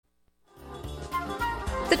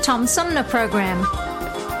The Tom Sumner Program.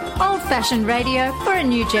 Old-fashioned radio for a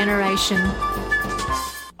new generation.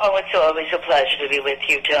 Oh, it's always a pleasure to be with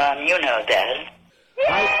you, Tom. You know that.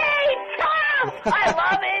 Yay, Tom! I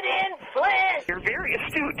love it in Flint! You're very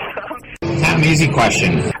astute, Tom. Tom, easy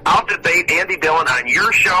question. I'll debate Andy Dillon on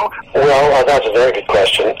your show. Well, that's a very good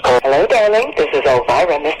question. Hello, darling. This is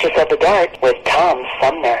Elvira, Mistress of the Dark, with Tom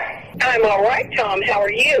Sumner. I'm all right, Tom. How are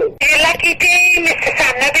you? You lucky day, Mr.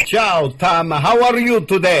 Sumner. Ciao, Tom. How are you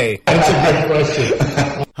today? That's a good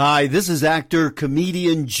question. Hi, this is actor,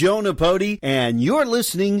 comedian Joe Napodi, and you're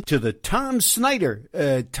listening to the Tom Smothers.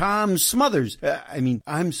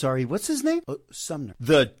 I'm sorry, what's his name? Sumner.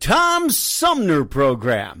 The Tom Sumner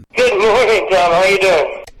Program. Good morning, Tom. How you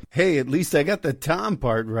doing? Hey, at least I got the Tom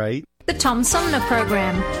part right. The Tom Sumner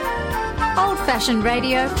Program. Old-fashioned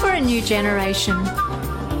radio for a new generation.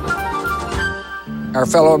 Our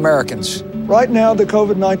fellow Americans. Right now, the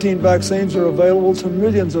COVID-19 vaccines are available to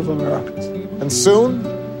millions of Americans. And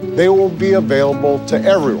soon, they will be available to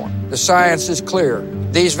everyone. The science is clear.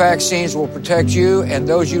 These vaccines will protect you and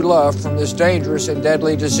those you love from this dangerous and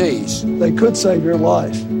deadly disease. They could save your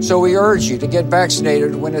life. So we urge you to get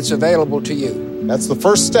vaccinated when it's available to you. That's the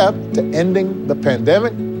first step to ending the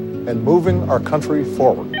pandemic and moving our country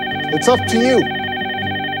forward. It's up to you.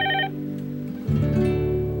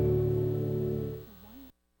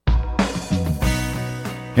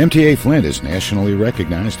 MTA Flint is nationally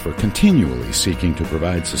recognized for continually seeking to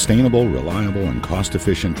provide sustainable, reliable, and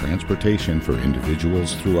cost-efficient transportation for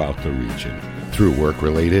individuals throughout the region. Through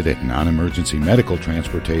work-related and non-emergency medical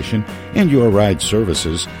transportation and Your Ride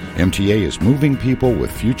services, MTA is moving people with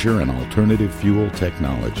future and alternative fuel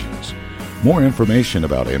technologies. More information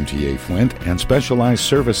about MTA Flint and specialized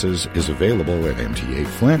services is available at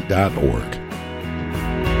mtaflint.org.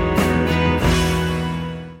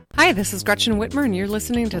 Hi, this is Gretchen Whitmer, and you're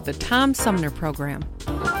listening to the Tom Sumner Program.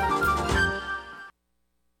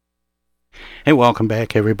 Hey, welcome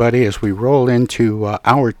back, everybody, as we roll into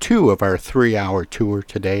hour 2 of our 3-hour tour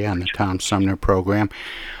today on the Tom Sumner Program.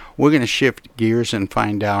 We're going to shift gears and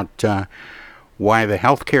find out why the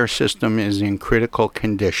healthcare system is in critical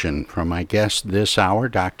condition from my guest this hour,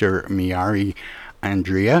 Dr. Miary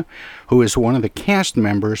Andria, who is one of the cast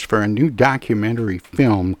members for a new documentary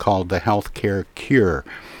film called The Healthcare Cure.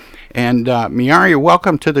 And Miary,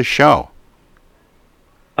 welcome to the show.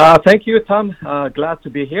 Thank you, Tom. Glad to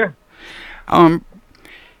be here.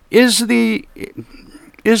 Is the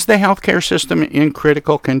healthcare system in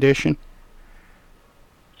critical condition?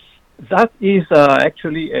 That is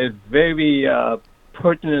actually a very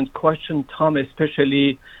pertinent question, Tom,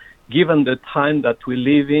 especially given the time that we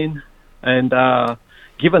live in and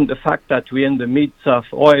given the fact that we're in the midst of,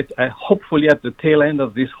 or hopefully at the tail end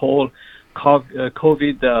of this whole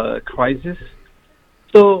COVID crisis.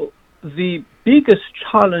 So the biggest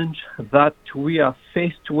challenge that we are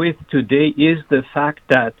faced with today is the fact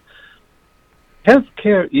that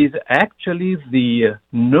healthcare is actually the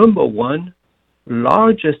number one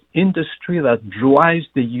largest industry that drives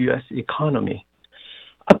the U.S. economy.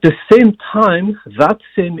 At the same time, that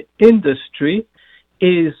same industry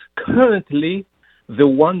is currently the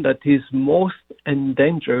one that is most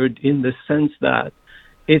endangered in the sense that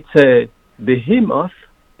it's a behemoth,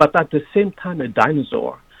 but at the same time a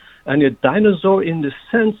dinosaur. And a dinosaur in the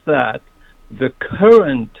sense that the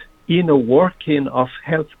current inner working of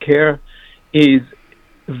healthcare is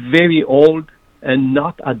very old and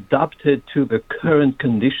not adapted to the current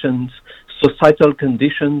conditions, societal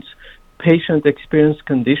conditions, patient experience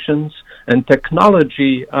conditions, and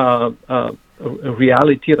technology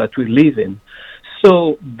reality that we live in.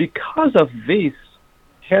 So because of this,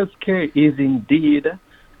 healthcare is indeed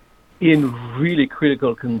in really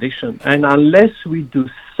critical condition. And unless we do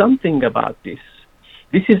something about this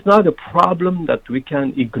is not a problem that we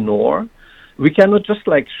can ignore. We cannot just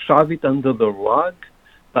shove it under the rug,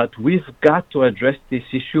 but we've got to address this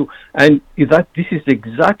issue. And this is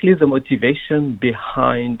exactly the motivation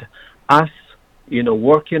behind us,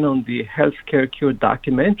 working on the Healthcare Cure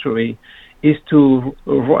documentary, is to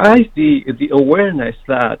raise the awareness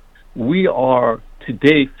that we are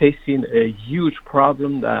today facing a huge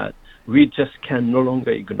problem that we just can no longer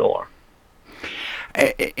ignore.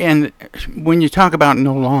 And when you talk about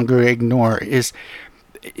no longer ignore, is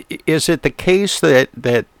it the case that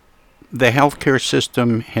the healthcare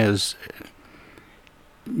system has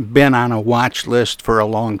been on a watch list for a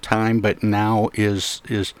long time, but now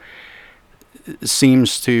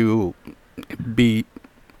seems to be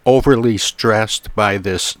overly stressed by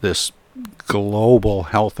this global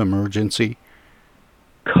health emergency?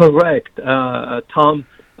 Correct, Tom.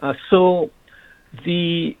 So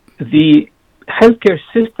the healthcare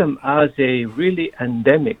system has a really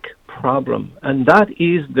endemic problem, and that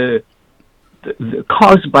is the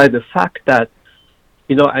caused by the fact that,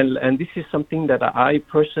 and this is something that I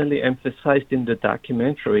personally emphasized in the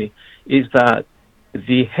documentary, is that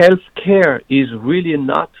the healthcare is really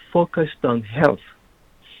not focused on health.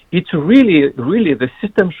 It's really, the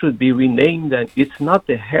system should be renamed, and it's not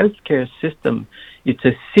the healthcare system, it's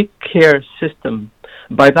a sick care system.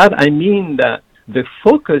 By that I mean that the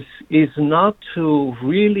focus is not to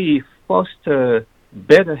really foster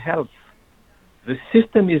better health. The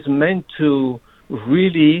system is meant to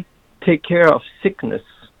really take care of sickness.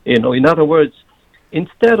 In other words,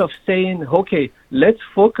 instead of saying, okay, let's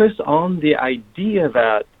focus on the idea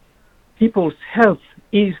that people's health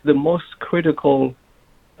is the most critical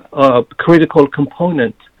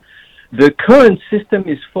component. The current system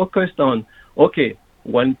is focused on, okay,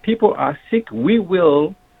 when people are sick, we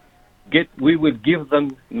will give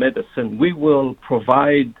them medicine. We will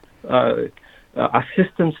provide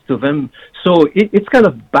assistance to them. So it's kind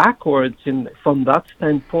of backwards from that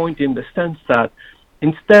standpoint, in the sense that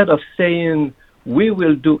instead of saying we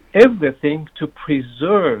will do everything to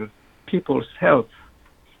preserve people's health,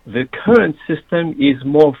 the current system is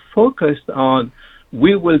more focused on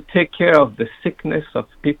we will take care of the sickness of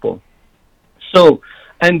people. So,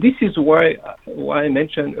 and this is why I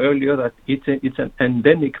mentioned earlier that it's an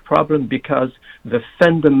endemic problem, because the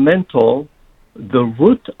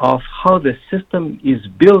root of how the system is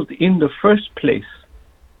built in the first place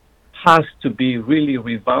has to be really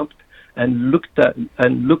revamped and looked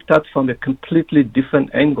at from a completely different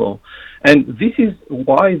angle. And this is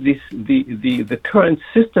why the current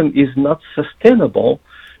system is not sustainable,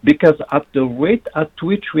 because at the rate at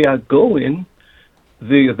which we are going,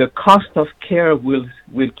 the cost of care will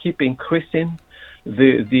keep increasing,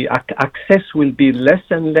 the access will be less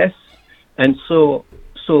and less, and so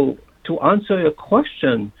to answer your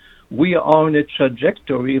question, we are on a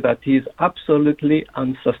trajectory that is absolutely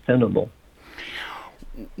unsustainable.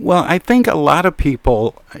 Well, I think a lot of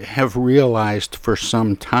people have realized for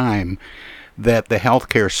some time that the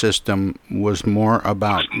healthcare system was more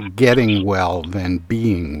about getting well than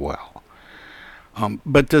being well.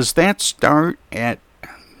 But does that start at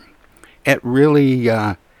really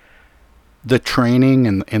the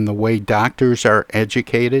training and the way doctors are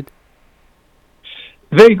educated?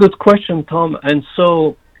 Very good question, Tom. And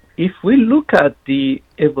so if we look at the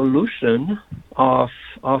evolution of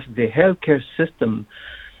the healthcare system,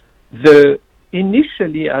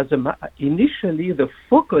 initially the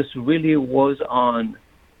focus really was on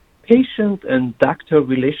patient and doctor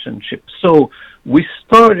relationship. So we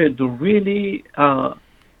started really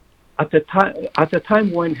at a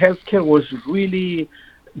time when healthcare was really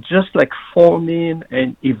just like forming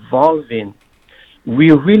and evolving.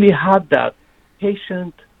 We really had that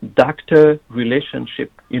patient-doctor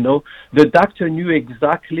relationship. The doctor knew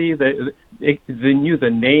exactly they knew the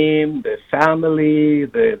name, the family,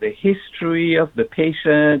 the history of the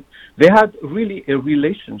patient. They had really a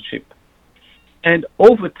relationship. And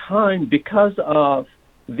over time, because of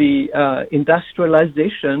the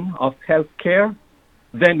industrialization of healthcare,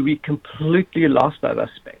 then we completely lost that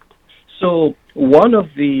aspect. So one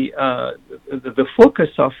of the focus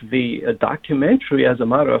of the documentary, as a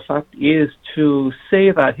matter of fact, is to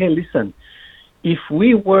say that, hey, listen, if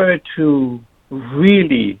we were to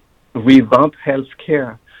really revamp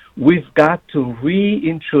healthcare, we've got to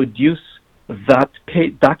reintroduce that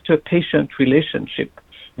doctor-patient relationship.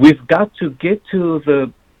 We've got to get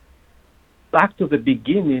back to the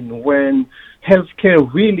beginning, when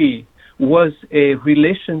healthcare really was a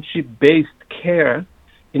relationship-based care,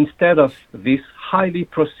 instead of this highly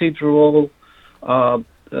procedural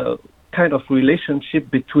kind of relationship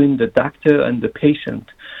between the doctor and the patient.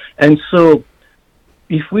 And so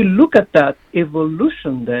if we look at that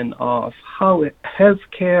evolution then of how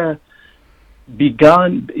healthcare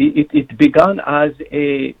began, it began as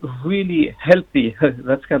a really healthy,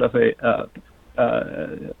 that's kind of a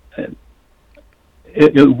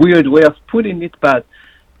weird way of putting it, but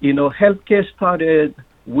healthcare started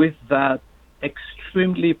with that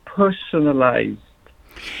extremely personalized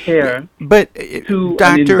care, but to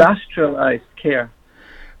Doctor, an industrialized care.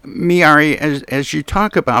 Miary, as you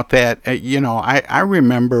talk about that, I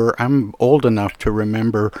remember, I'm old enough to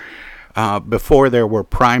remember before there were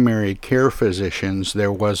primary care physicians,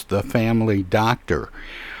 there was the family doctor.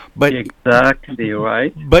 But exactly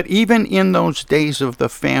right. But even in those days of the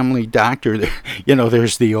family doctor,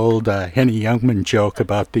 there's the old Henny Youngman joke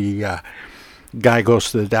about the guy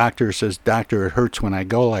goes to the doctor, says, "Doctor, it hurts when I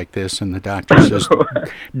go like this," and the doctor says,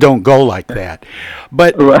 "Don't go like that."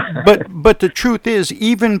 But but the truth is,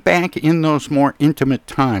 even back in those more intimate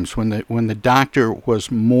times, when the doctor was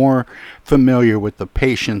more familiar with the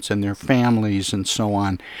patients and their families and so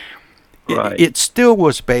on, it still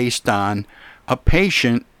was based on a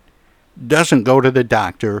patient doesn't go to the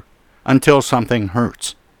doctor until something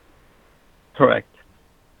hurts. Correct.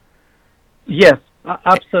 Yes,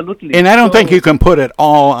 absolutely. And I don't think you can put it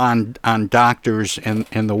all on doctors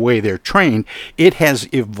and the way they're trained. It has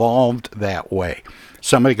evolved that way.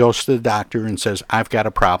 Somebody goes to the doctor and says, "I've got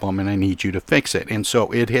a problem and I need you to fix it." And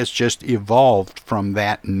so it has just evolved from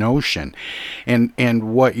that notion. And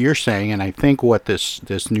what you're saying, and I think what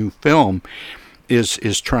this new film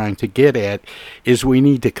is trying to get at, is we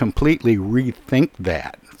need to completely rethink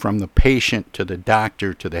that from the patient to the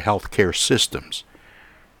doctor to the healthcare systems.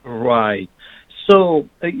 Right. So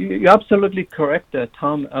you're absolutely correct,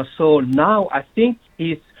 Tom. So now I think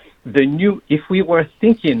it's the new, if we were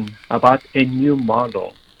thinking about a new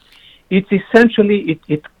model, it's essentially,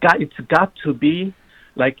 it's got to be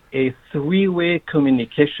like a three-way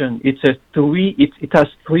communication. It has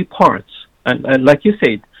three parts. And like you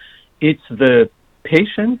said, it's the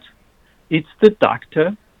patient, it's the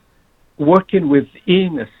doctor working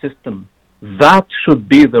within a system. That should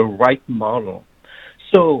be the right model.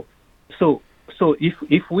 So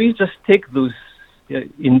if we just take those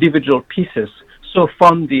individual pieces, so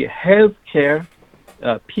from the healthcare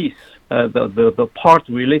piece, the part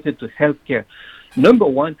related to healthcare, number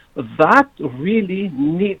one, that really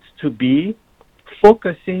needs to be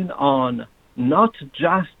focusing on not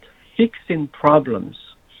just fixing problems,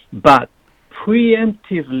 but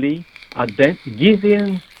preemptively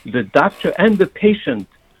giving the doctor and the patient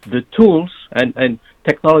the tools, and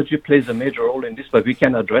technology plays a major role in this, but we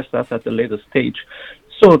can address that at a later stage,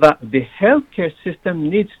 so that the healthcare system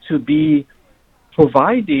needs to be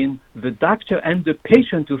providing the doctor and the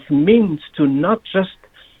patient with means to not just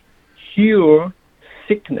cure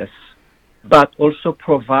sickness, but also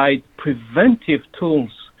provide preventive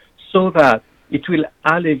tools so that it will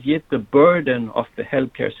alleviate the burden of the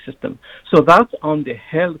healthcare system. So that's on the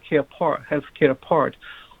healthcare part.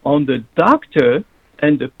 On the doctor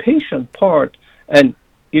and the patient part, and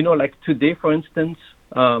like today, for instance,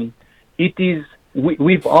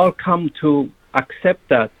 we've all come to accept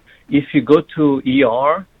that if you go to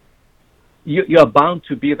ER, you're bound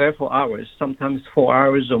to be there for hours, sometimes 4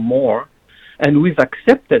 hours or more, and we've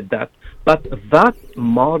accepted that. But that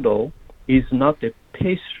model is not a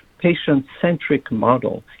patient-centric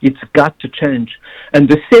model. It's got to change. And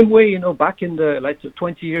the same way, back in the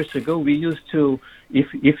 20 years ago, we used to,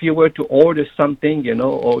 if you were to order something,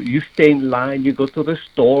 or you stay in line, you go to the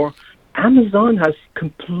store, Amazon has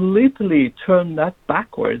completely turned that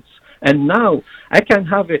backwards. And now I can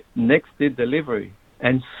have a next day delivery,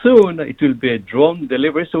 and soon it will be a drone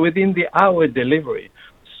delivery, so within the hour delivery.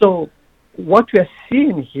 So what we are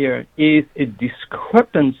seeing here is a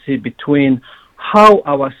discrepancy between how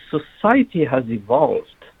our society has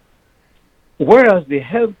evolved, whereas the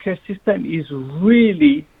healthcare system is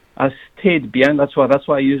really stayed behind. That's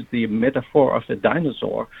why I use the metaphor of a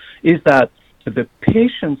dinosaur, is that the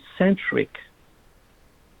patient-centric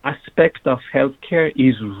aspect of healthcare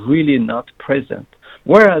is really not present.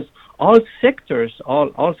 Whereas all sectors,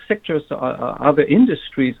 other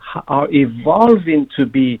industries are evolving to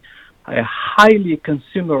be a highly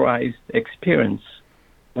consumerized experience.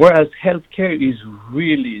 Whereas healthcare is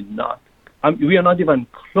really not. We are not even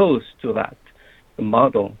close to that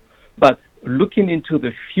model. But looking into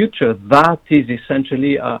the future, that is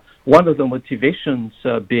essentially one of the motivations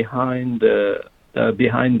behind the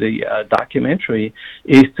documentary,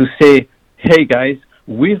 is to say, hey guys,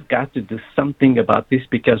 we've got to do something about this,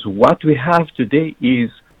 because what we have today is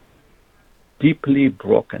deeply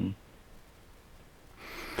broken.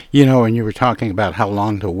 And you were talking about how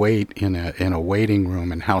long to wait in a waiting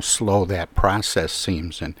room, and how slow that process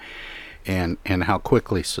seems, and how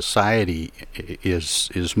quickly society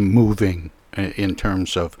is moving in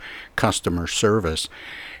terms of customer service.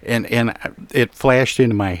 And it flashed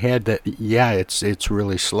into my head that, it's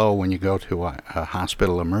really slow when you go to a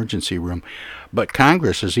hospital emergency room, but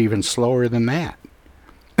Congress is even slower than that.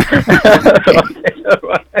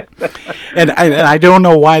 And I don't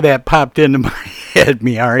know why that popped into my head,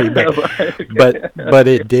 Miary, but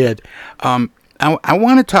it did. I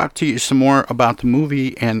want to talk to you some more about the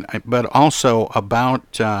movie, but also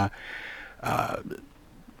about I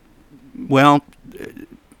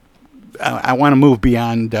want to move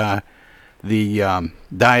beyond the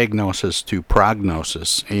diagnosis to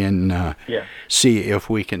prognosis, and see if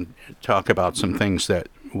we can talk about some things that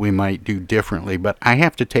we might do differently. But I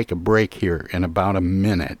have to take a break here in about a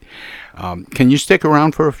minute. Can you stick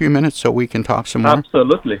around for a few minutes so we can talk some more?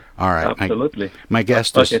 Absolutely. All right. Absolutely. My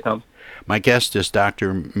guest Okay, is Tom. My guest is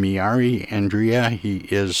Dr. Miary Andria. He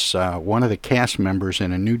is one of the cast members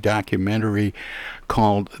in a new documentary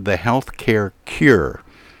called The Healthcare Cure,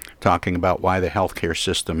 talking about why the healthcare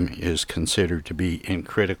system is considered to be in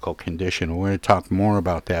critical condition. We're going to talk more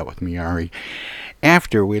about that with Miary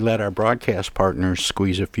after we let our broadcast partners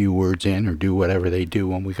squeeze a few words in or do whatever they do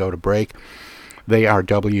when we go to break. They are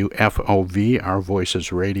WFOV, Our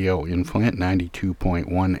Voices Radio in Flint,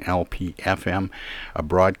 92.1 LP-FM, a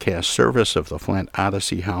broadcast service of the Flint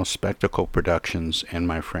Odyssey House Spectacle Productions and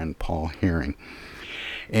my friend Paul Herring.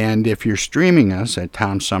 And if you're streaming us at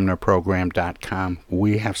TomSumnerProgram.com,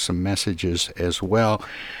 we have some messages as well.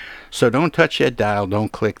 So don't touch that dial,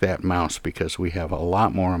 don't click that mouse, because we have a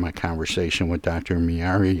lot more of my conversation with Dr.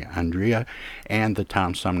 Miary Andria and the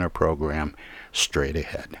Tom Sumner Program straight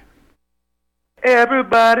ahead.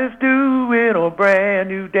 Everybody's doing a brand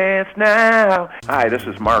new dance now. Hi, this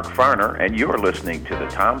is Mark Farner, and you're listening to the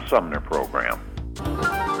Tom Sumner Program.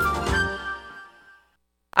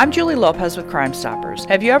 I'm Julie Lopez with Crime Stoppers.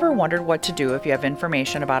 Have you ever wondered what to do if you have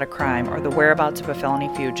information about a crime or the whereabouts of a felony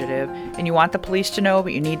fugitive and you want the police to know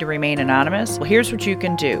but you need to remain anonymous? Well, here's what you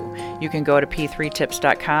can do. You can go to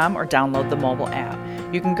p3tips.com or download the mobile app.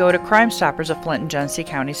 You can go to Crime Stoppers of Flint and Genesee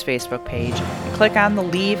County's Facebook page and click on the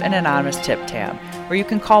Leave an Anonymous Tip tab, or you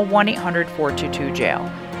can call 1-800-422-JAIL.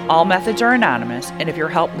 All methods are anonymous, and if your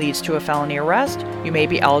help leads to a felony arrest, you may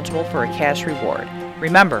be eligible for a cash reward.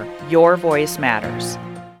 Remember, your voice matters.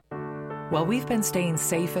 While we've been staying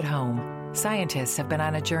safe at home, scientists have been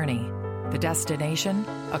on a journey. The destination,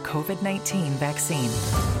 a COVID-19 vaccine.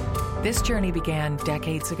 This journey began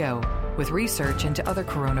decades ago with research into other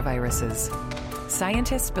coronaviruses.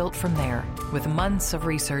 Scientists built from there with months of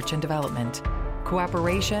research and development,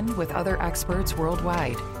 cooperation with other experts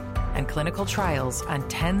worldwide, and clinical trials on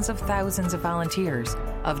tens of thousands of volunteers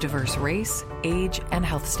of diverse race, age, and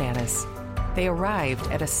health status. They arrived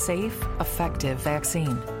at a safe, effective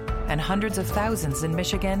vaccine, and hundreds of thousands in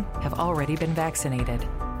Michigan have already been vaccinated.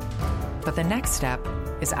 But the next step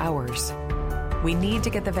is ours. We need to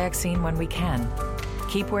get the vaccine when we can.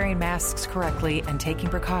 Keep wearing masks correctly and taking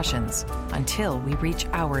precautions until we reach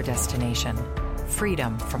our destination,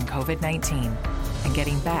 freedom from COVID-19, and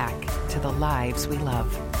getting back to the lives we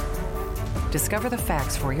love. Discover the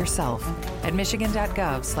facts for yourself at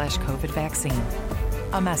michigan.gov/COVID vaccine.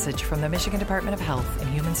 A message from the Michigan Department of Health and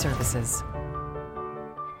Human Services.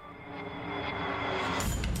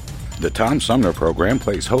 The Tom Sumner Program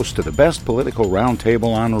plays host to the best political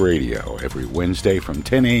roundtable on radio every Wednesday from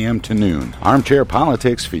 10 a.m. to noon. Armchair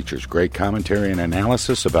Politics features great commentary and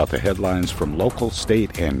analysis about the headlines from local,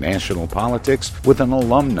 state, and national politics with an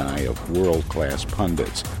alumni of world-class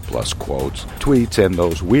pundits, plus quotes, tweets, and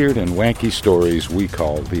those weird and wacky stories we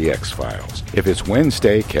call the X-Files. If it's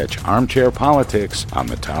Wednesday, catch Armchair Politics on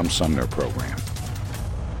the Tom Sumner Program.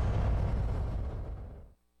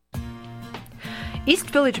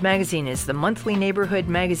 East Village Magazine is the monthly neighborhood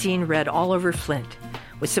magazine read all over Flint.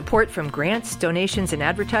 With support from grants, donations, and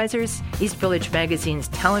advertisers, East Village Magazine's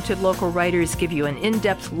talented local writers give you an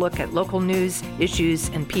in-depth look at local news, issues,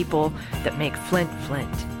 and people that make Flint, Flint.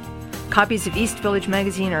 Copies of East Village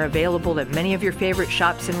Magazine are available at many of your favorite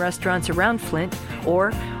shops and restaurants around Flint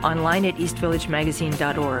or online at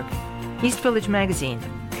eastvillagemagazine.org. East Village Magazine,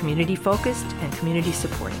 community-focused and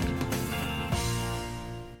community-supported.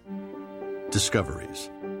 Discoveries.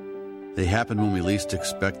 They happen when we least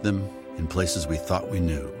expect them, in places we thought we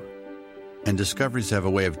knew. And discoveries have a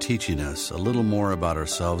way of teaching us a little more about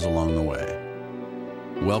ourselves along the way.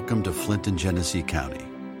 Welcome to Flint and Genesee County,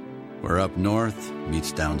 where up north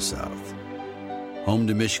meets down south. Home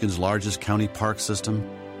to Michigan's largest county park system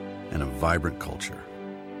and a vibrant culture.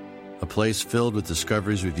 A place filled with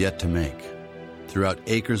discoveries we've yet to make, throughout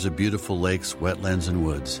acres of beautiful lakes, wetlands, and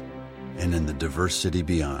woods, and in the diverse city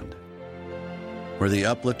beyond. Where the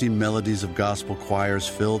uplifting melodies of gospel choirs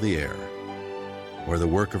fill the air, where the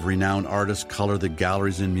work of renowned artists color the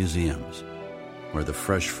galleries and museums, where the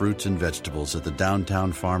fresh fruits and vegetables at the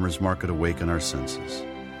downtown farmers market awaken our senses,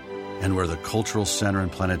 and where the cultural center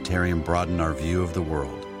and planetarium broaden our view of the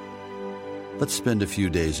world. Let's spend a few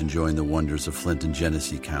days enjoying the wonders of Flint and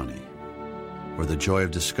Genesee County, where the joy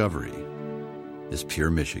of discovery is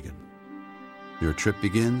pure Michigan. Your trip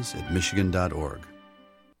begins at michigan.org.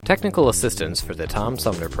 Technical assistance for the Tom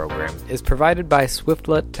Sumner Program is provided by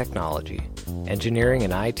Swiftlet Technology, engineering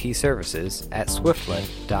and IT services at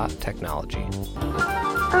swiftlet.technology.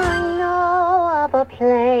 I know of a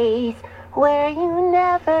place where you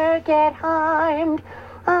never get harmed.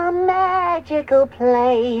 A magical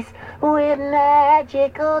place with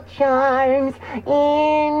magical charms.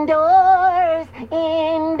 Indoors,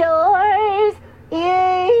 indoors,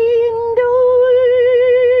 indoors.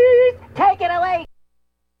 Take it away.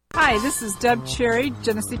 Hi, this is Deb Cherry,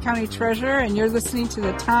 Genesee County Treasurer, and you're listening to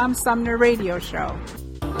the Tom Sumner Radio Show.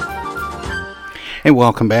 Hey,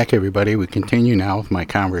 welcome back, everybody. We continue now with my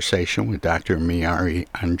conversation with Dr. Miary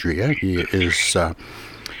Andria. He is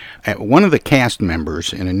one of the cast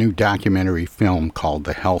members in a new documentary film called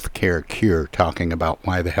The Healthcare Cure, talking about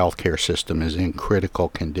why the healthcare system is in critical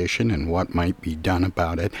condition and what might be done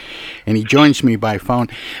about it. And he joins me by phone.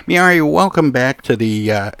 Miary, welcome back to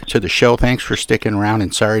the show. Thanks for sticking around,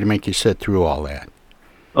 and sorry to make you sit through all that.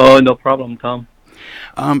 Oh, no problem, Tom.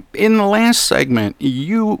 In the last segment,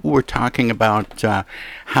 you were talking about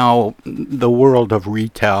how the world of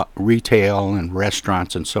retail and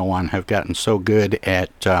restaurants and so on have gotten so good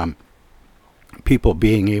at people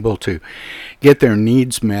being able to get their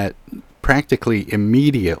needs met practically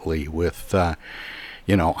immediately with,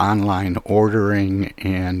 online ordering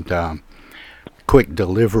and quick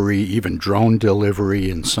delivery, even drone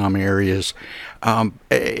delivery in some areas,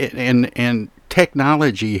 and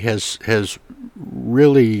technology has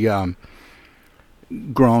really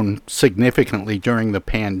grown significantly during the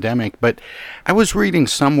pandemic. But I was reading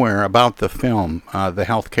somewhere about the film, The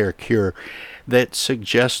Healthcare Cure, that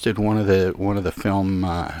suggested one of the film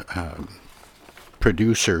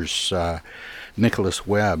producers, Nicholas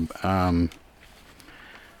Webb,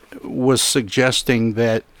 was suggesting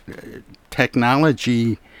that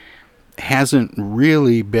technology hasn't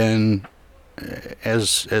really been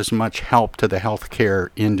as much help to the healthcare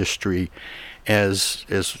industry as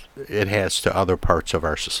it has to other parts of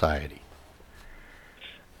our society.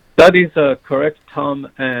 That is correct, Tom.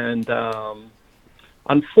 And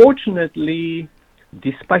unfortunately,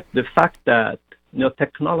 despite the fact that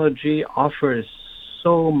technology offers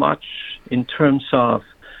so much in terms of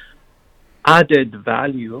added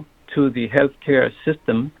value to the healthcare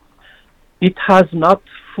system, it has not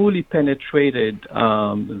fully penetrated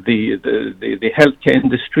the healthcare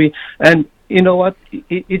industry. And you know what?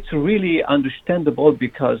 It's really understandable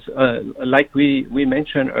because, like we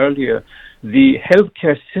mentioned earlier, the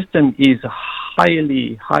healthcare system is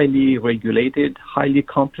highly regulated, highly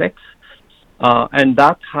complex, and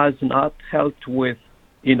that has not helped with,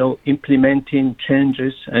 implementing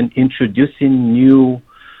changes and introducing new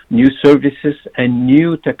services and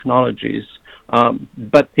new technologies.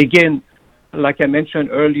 But again, like I mentioned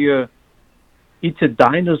earlier, it's a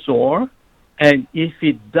dinosaur, and if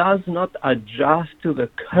it does not adjust to the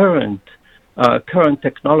current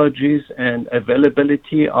technologies and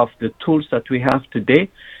availability of the tools that we have today,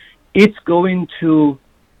 it's going to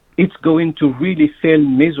really fail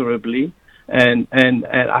miserably and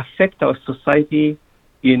affect our society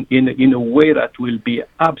in a way that will be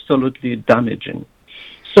absolutely damaging.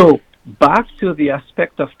 So back to the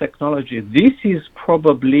aspect of technology, this is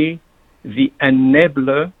probably the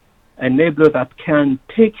enabler that can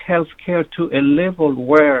take healthcare to a level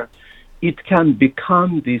where it can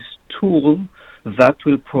become this tool that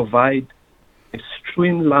will provide a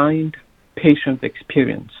streamlined patient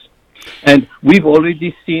experience. And we've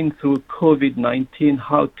already seen through COVID-19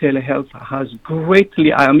 how telehealth has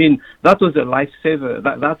greatly, that was a lifesaver.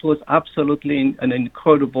 That was absolutely an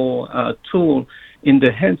incredible tool in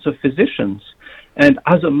the hands of physicians. And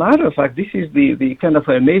as a matter of fact, this is the kind of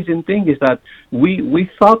amazing thing is that we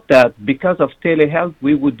thought that because of telehealth,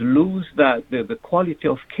 we would lose the quality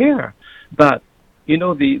of care. But,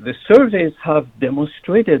 the surveys have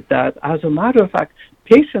demonstrated that, as a matter of fact,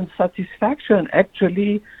 patient satisfaction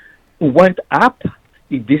actually went up,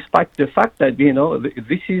 despite the fact that,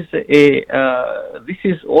 this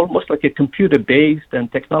is almost like a computer-based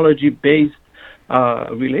and technology-based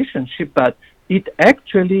relationship, but it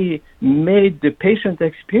actually made the patient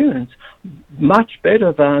experience much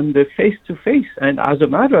better than the face-to-face. And as a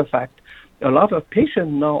matter of fact, a lot of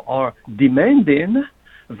patients now are demanding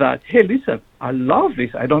that, hey, listen, I love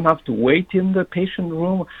this. I don't have to wait in the patient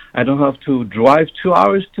room. I don't have to drive 2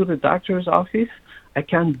 hours to the doctor's office. I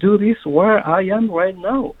can do this where I am right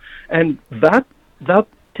now. And that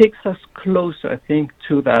takes us closer, I think,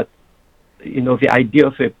 to that, the idea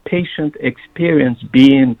of a patient experience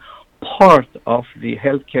being part of the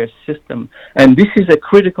healthcare system. And this is a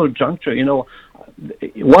critical juncture.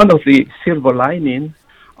 One of the silver linings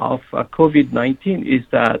of COVID-19 is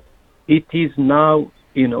that it is now,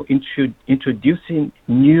 introducing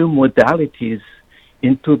new modalities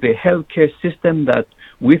into the healthcare system that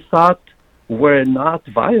we thought were not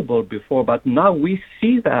viable before. But now we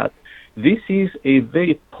see that this is a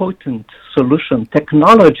very potent solution.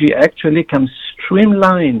 Technology actually can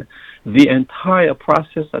streamline the entire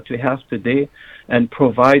process that we have today and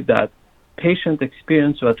provide that patient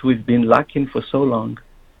experience that we've been lacking for so long.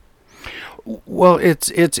 Well, it's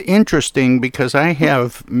interesting because I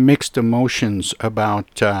have mixed emotions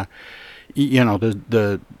about the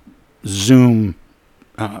Zoom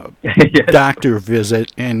Yes. doctor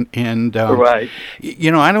visit, and Right.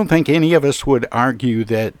 I don't think any of us would argue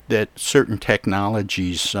that certain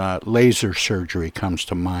technologies, laser surgery comes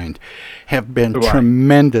to mind, have been Right.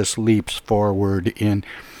 tremendous leaps forward in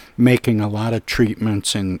making a lot of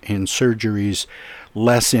treatments and surgeries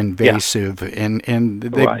less invasive, and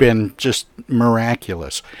they've Right. been just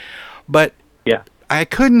miraculous. But Yeah. I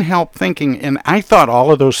couldn't help thinking, and I thought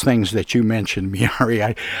all of those things that you mentioned, Miary.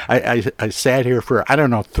 I sat here for,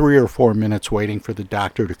 3 or 4 minutes waiting for the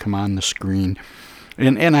doctor to come on the screen,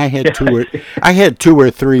 and I had two or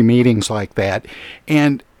three meetings like that,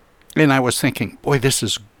 and I was thinking, boy, this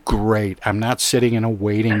is great. I'm not sitting in a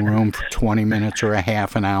waiting room for 20 minutes or a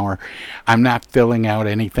half an hour. I'm not filling out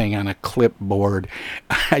anything on a clipboard.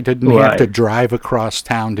 I didn't have to drive across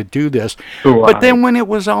town to do this. Right. But then when it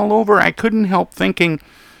was all over, I couldn't help thinking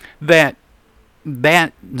that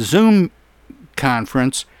Zoom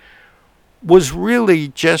conference was really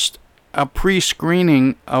just a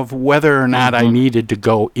pre-screening of whether or not I needed to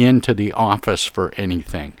go into the office for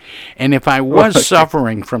anything. And if I was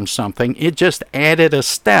suffering from something, it just added a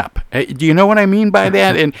step. Do you know what I mean by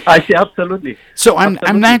that? And I see, absolutely. So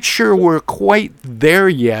I'm not sure we're quite there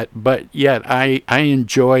yet, but yet I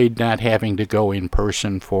enjoyed not having to go in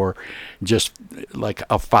person for just like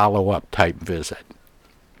a follow-up type visit.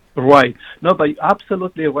 Right. No, but you're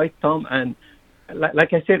absolutely right, Tom. And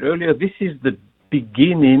like I said earlier, this is the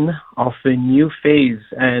beginning of a new phase.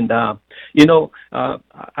 And, I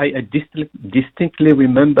distinctly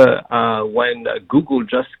remember when Google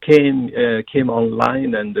just came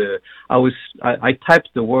online, and I typed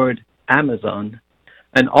the word Amazon,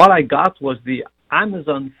 and all I got was the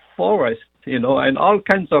Amazon forest, and all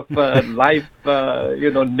kinds of life,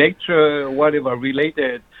 nature, whatever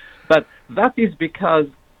related. But that is because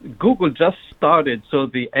Google just started, so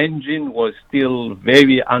the engine was still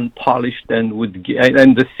very unpolished, and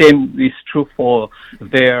and the same is true for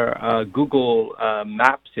their Google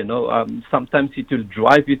Maps. Sometimes it will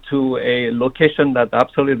drive you to a location that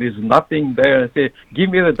absolutely is nothing there, and say, "Give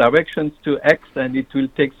me the directions to X," and it will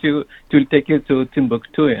take you to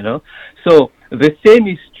Timbuktu. So the same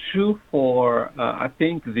is true for I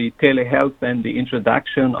think the telehealth and the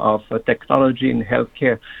introduction of technology in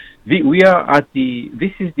healthcare. We are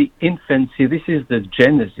this is the infancy, this is the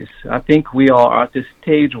genesis. I think we are at a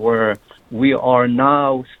stage where we are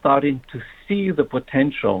now starting to see the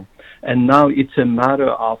potential, and now it's a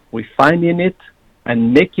matter of refining it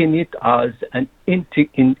and making it as an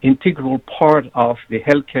integral part of the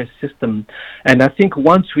healthcare system. And I think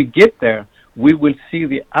once we get there, we will see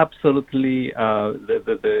the absolutely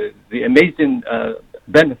the amazing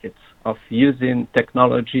benefits of using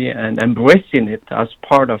technology and embracing it as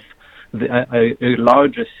part of a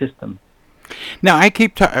larger system. Now, I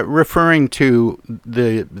keep referring to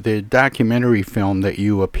the documentary film that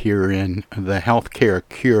you appear in, The Healthcare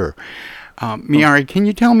Cure. Miary, can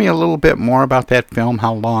you tell me a little bit more about that film?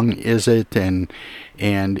 How long is it, and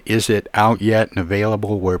is it out yet and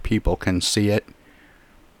available where people can see it?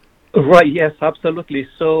 Right, yes, absolutely.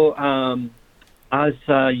 So, as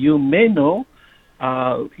you may know,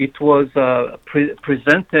 it was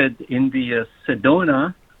presented in the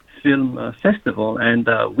Sedona Film Festival, and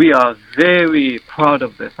we are very proud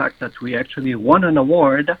of the fact that we actually won an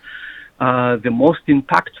award, the most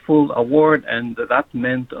impactful award, and that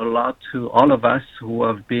meant a lot to all of us who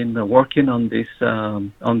have been working on this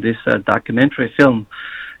documentary film.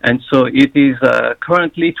 And so it is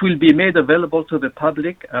currently, it will be made available to the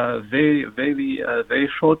public very, very, very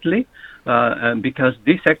shortly. And because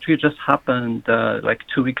this actually just happened like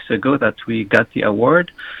 2 weeks ago that we got the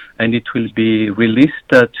award, and it will be released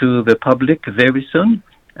to the public very soon.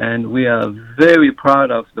 And we are very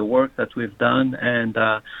proud of the work that we've done. And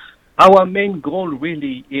our main goal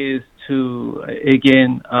really is to,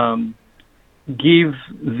 again, give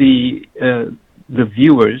the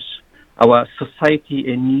viewers, our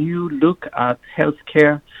society, a new look at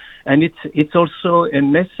healthcare. And it's also a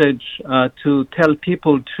message to tell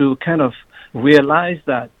people to kind of realize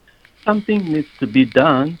that something needs to be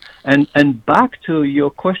done. And back to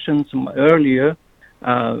your questions earlier,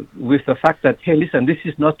 with the fact that, hey, listen, this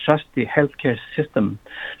is not just the healthcare system,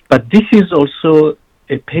 but this is also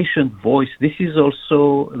a patient voice. This is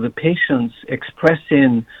also the patients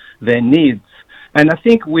expressing their needs. And I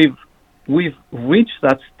think we've reached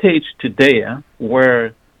that stage today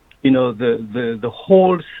where the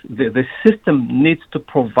whole the system needs to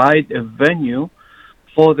provide a venue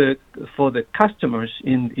for the customers,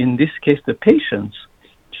 in this case the patients,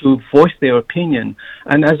 to voice their opinion.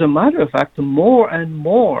 And as a matter of fact, more and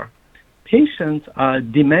more patients are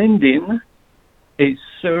demanding a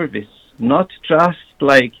service, not just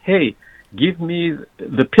like, hey, give me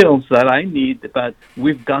the pills that I need, but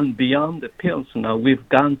we've gone beyond the pills now. We've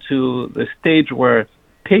gone to the stage where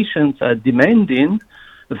patients are demanding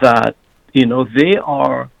that,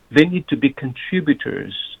 they need to be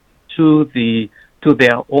contributors to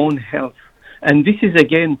their own health. And this is,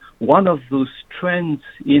 again, one of those trends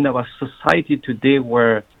in our society today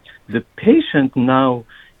where the patient now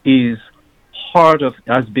has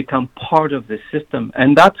become part of the system.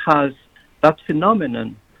 And that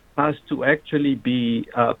phenomenon has to actually be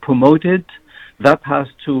promoted. That has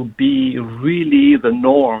to be really the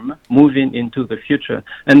norm moving into the future.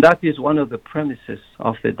 And that is one of the premises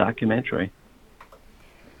of the documentary.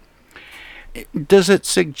 Does it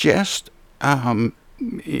suggest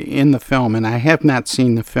in the film, and I have not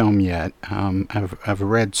seen the film yet, I've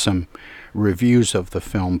read some reviews of the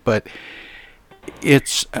film, but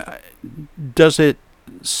does it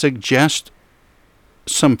suggest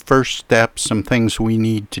some first steps, some things we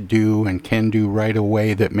need to do and can do right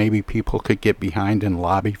away that maybe people could get behind and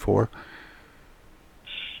lobby for?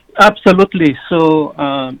 Absolutely. So,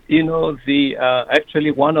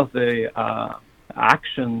 actually one of the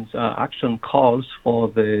action calls for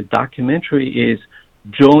the documentary is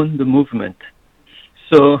join the movement.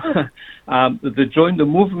 So the join the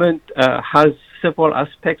movement has several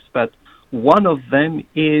aspects, but one of them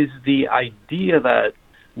is the idea that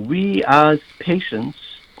we as patients,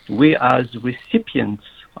 we as recipients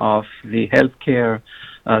of the healthcare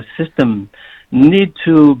system need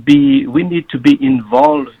to be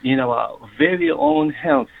involved in our very own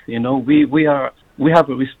health. We have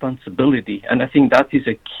a responsibility, and I think that is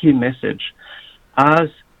a key message. As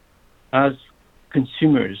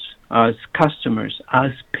consumers, as customers,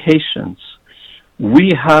 as patients,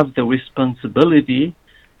 we have the responsibility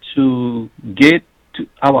to get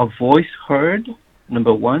our voice heard,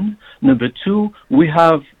 number one. Number two, we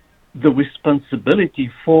have the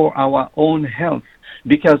responsibility for our own health,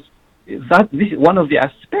 because one of the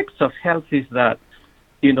aspects of health is that,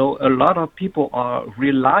 a lot of people are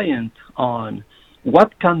reliant on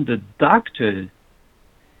what can the doctor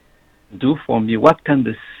do for me, what can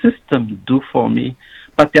the system do for me,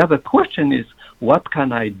 but the other question is, what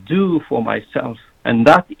can I do for myself? And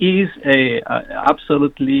that is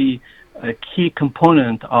absolutely a key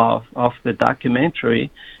component of the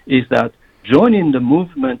documentary, is that joining the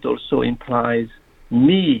movement also implies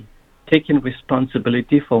me taking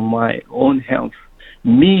responsibility for my own health,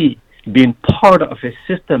 me being part of a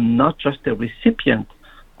system, not just a recipient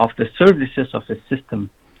of the services of a system.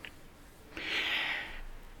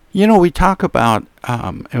 We talk about,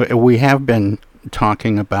 we have been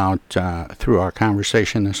talking about, through our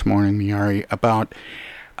conversation this morning, Miary, about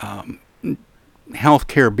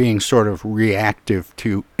healthcare being sort of reactive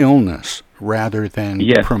to illness rather than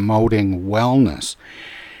promoting wellness.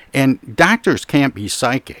 And doctors can't be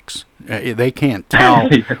psychics. They can't tell.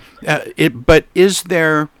 But is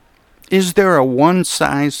there a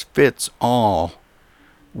one-size-fits-all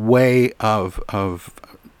way of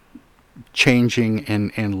changing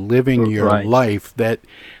and living your life that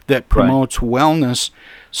promotes wellness,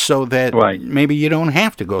 so that maybe you don't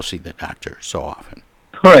have to go see the doctor so often?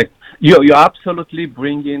 Correct. You're absolutely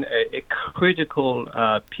bringing a critical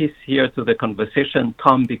piece here to the conversation,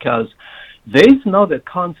 Tom, because there is another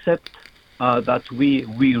concept that we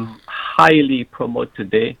highly promote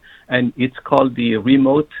today, and it's called the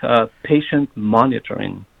remote patient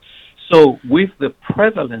monitoring. So with the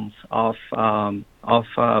prevalence of the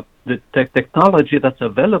technology that's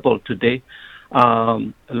available today,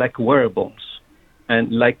 like wearables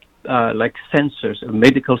and like sensors,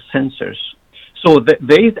 medical sensors. So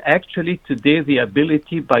there is actually today the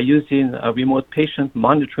ability, by using a remote patient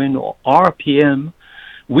monitoring, or RPM,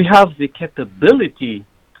 we have the capability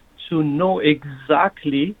to know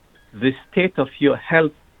exactly the state of your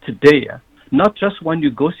health today. Not just when you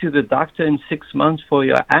go see the doctor in 6 months for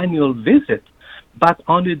your annual visit, but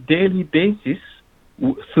on a daily basis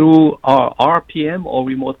through our RPM or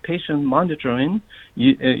remote patient monitoring,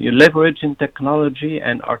 you leveraging technology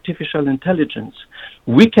and artificial intelligence.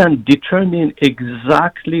 We can determine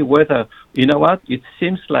exactly whether, it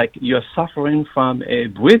seems like you're suffering from a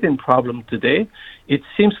breathing problem today. It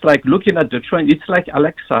seems like, looking at the trend, it's like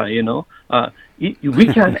Alexa, we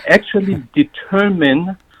can actually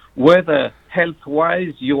determine whether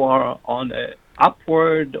health-wise you are on an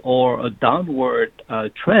upward or a downward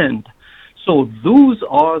trend. So those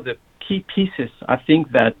are the key pieces, I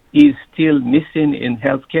think, that is still missing in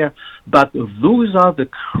healthcare, but those are the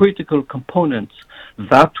critical components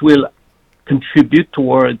that will contribute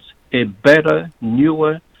towards a better,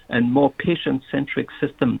 newer, and more patient-centric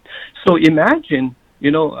system. So imagine,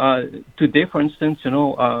 today, for instance,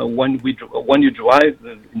 when you drive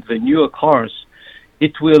the newer cars,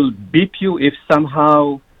 it will beep you if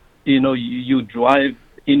somehow, you drive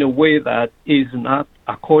in a way that is not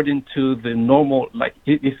according to the normal, like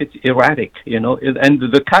if it's erratic, and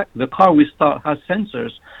the car will start has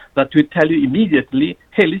sensors that will tell you immediately,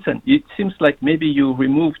 hey, listen, it seems like maybe you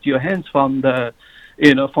removed your hands from the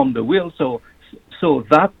wheel. So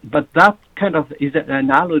that kind of is an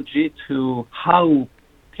analogy to how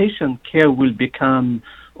patient care will become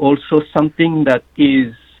also something that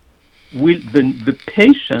is the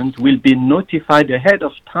patient will be notified ahead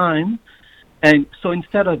of time. And so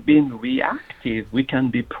instead of being reactive, we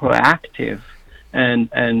can be proactive. And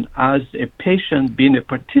as a patient being a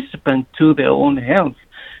participant to their own health,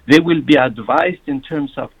 they will be advised in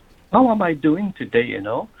terms of, how am I doing today,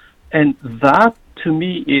 And that, to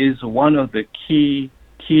me, is one of the key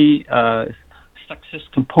success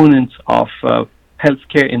components of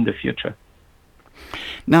healthcare in the future.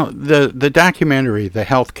 Now, the documentary, The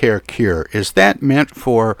Healthcare Cure, is that meant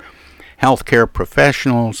for healthcare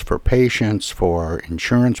professionals, for patients, for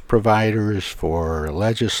insurance providers, for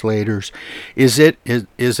legislators? Is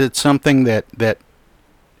it something that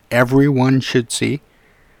everyone should see?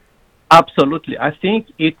 Absolutely. I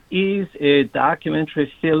think it is a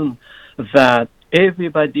documentary film that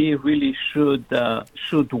everybody really should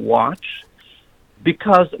watch,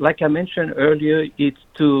 because, like I mentioned earlier, it's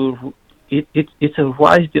a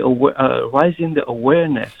rise in the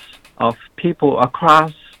awareness of people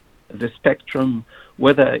across the spectrum,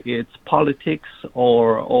 whether it's politics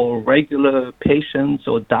or regular patients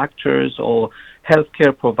or doctors or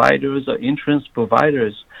healthcare providers or insurance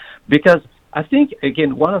providers. Because I think,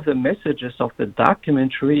 again, one of the messages of the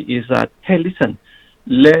documentary is that, hey, listen,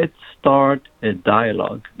 let's start a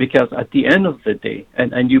dialogue, because at the end of the day,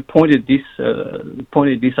 and you pointed this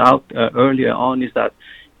out earlier on, is that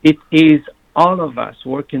it is all of us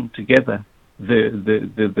working together,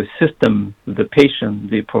 the system, the patient,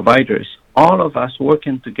 the providers, all of us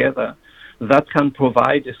working together, that can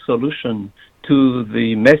provide a solution to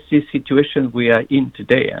the messy situation we are in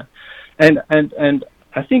today. And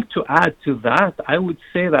I think, to add to that, I would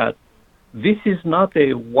say that this is not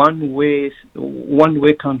a one-way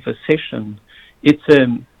conversation. It's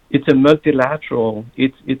a multilateral.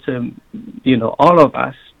 It's all of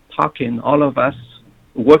us talking, all of us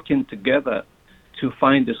working together to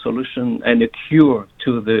find a solution and a cure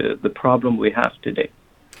to the problem we have today.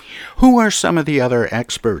 Who are some of the other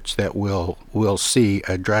experts that we'll see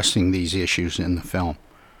addressing these issues in the film?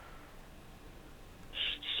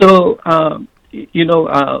 So,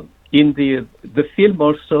 in the film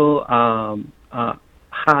also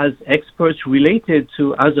has experts related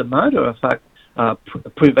to, as a matter of fact,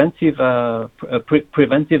 preventive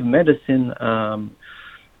medicine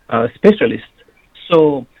specialists.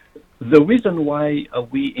 So the reason why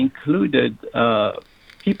we included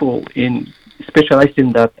people specialized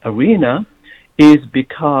in that arena is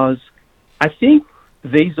because I think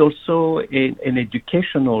there is also an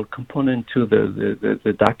educational component to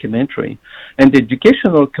the documentary. And the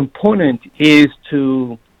educational component is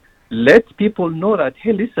to let people know that,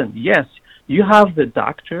 hey, listen, yes, you have the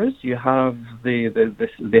doctors, you have the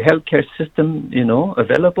healthcare system,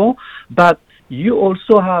 available, but you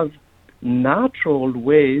also have natural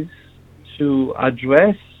ways to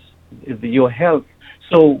address your health.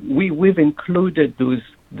 So we've included the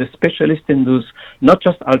specialists in those, not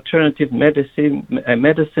just alternative medicine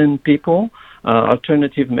people,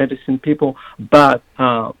 but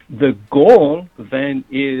the goal then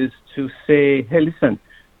is to say, hey, listen,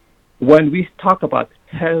 when we talk about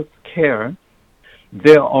health care,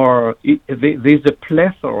 there's a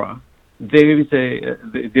plethora.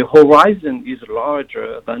 The horizon is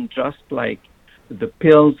larger than just like the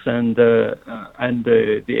pills and the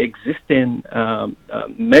existing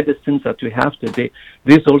medicines that we have today.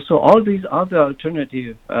 There's also all these other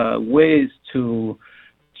alternative ways to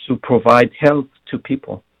provide health to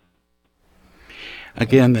people.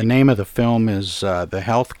 Again, the name of the film is The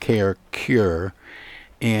Healthcare Cure,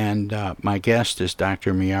 and my guest is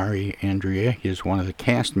Dr. Miary Andria. He is one of the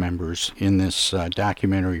cast members in this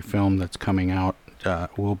documentary film that's coming out,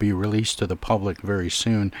 will be released to the public very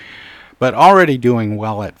soon, but already doing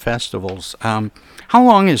well at festivals. How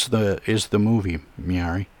long is the movie,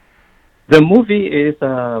 Miary? The movie is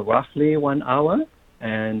roughly 1 hour.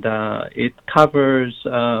 and it covers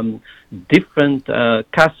different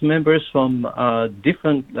cast members from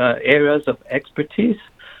different areas of expertise.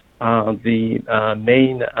 The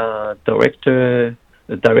main directors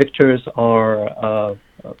are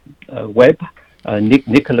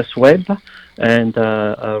Nicholas Webb and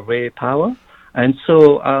Ray Power. And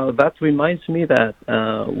so that reminds me that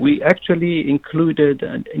we actually included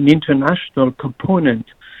an international component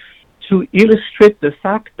to illustrate the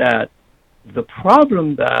fact that the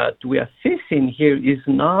problem that we are facing here is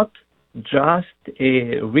not just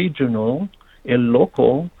a regional, a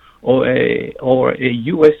local, or a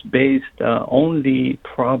U.S.-based only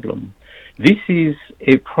problem. This is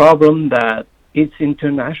a problem that it's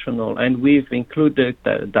international, and we've included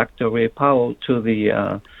Dr. Ray Powell to this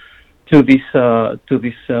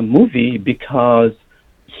movie because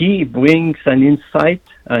he brings an insight.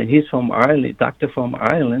 He's from Ireland, doctor from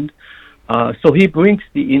Ireland, so he brings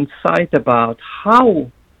the insight about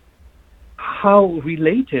how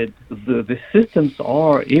related the systems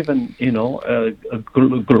are, even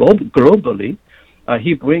globally.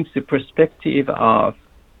 He brings the perspective of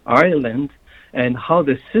Ireland and how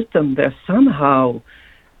the system there somehow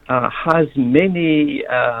has many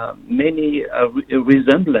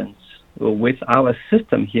resemblance with our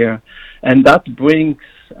system here, and that brings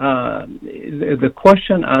the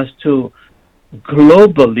question as to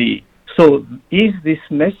globally. So, is this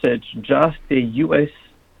message just a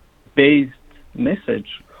U.S.-based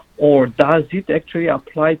message, or does it actually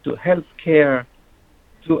apply to healthcare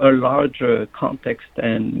to a larger context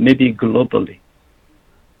and maybe globally?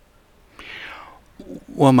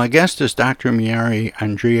 Well, my guest is Dr. Miary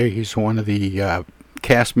Andria. He's one of the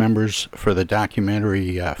cast members for the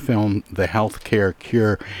documentary film The Healthcare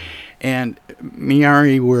Cure. And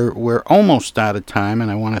Miary, we're almost out of time,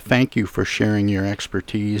 and I want to thank you for sharing your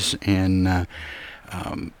expertise and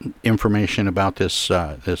information about this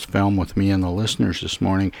film with me and the listeners this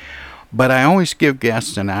morning. But I always give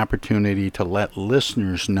guests an opportunity to let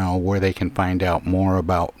listeners know where they can find out more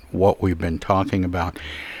about what we've been talking about.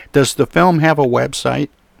 Does the film have a website?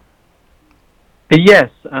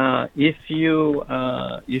 Yes. If you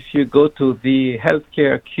go to the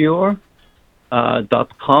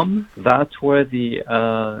healthcarecure.com, that's where the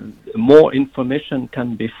more information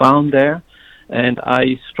can be found there. And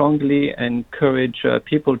I strongly encourage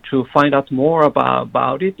people to find out more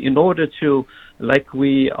about it in order to, like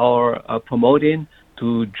we are promoting,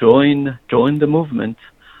 to join the movement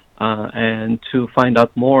and to find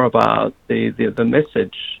out more about the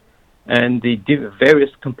message and the various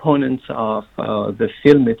components of the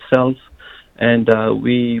film itself. And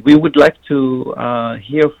we would like to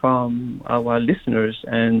hear from our listeners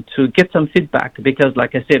and to get some feedback, because,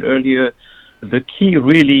 like I said earlier, the key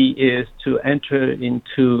really is to enter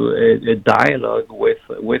into a dialogue with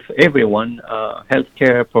everyone,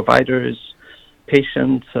 healthcare providers,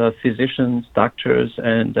 patients, physicians, doctors,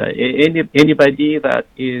 and anybody that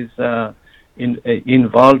is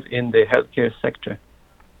involved in the healthcare sector.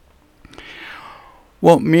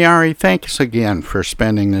 Well, Miary, thanks again for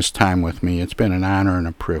spending this time with me. It's been an honor and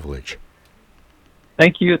a privilege.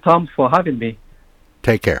 Thank you, Tom, for having me.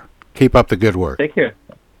 Take care. Keep up the good work. Take care.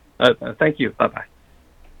 Thank you. Bye-bye.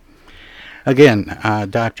 Again,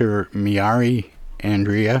 Dr. Miary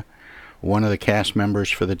Andria, one of the cast members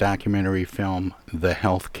for the documentary film The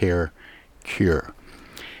Healthcare Cure.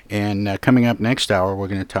 And coming up next hour, we're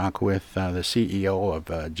going to talk with the CEO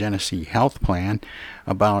of Genesee Health Plan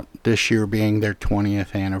about this year being their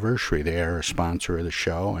 20th anniversary. They are a sponsor of the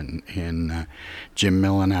show, and Jim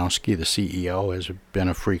Milanowski, the CEO, has been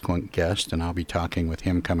a frequent guest, and I'll be talking with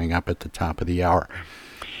him coming up at the top of the hour.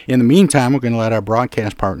 In the meantime, we're going to let our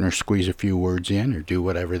broadcast partners squeeze a few words in or do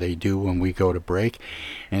whatever they do when we go to break.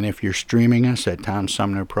 And if you're streaming us at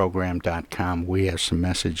TomSumnerProgram.com, we have some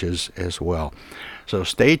messages as well. So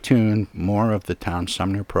stay tuned. More of the Tom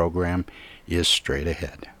Sumner Program is straight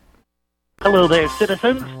ahead. Hello there,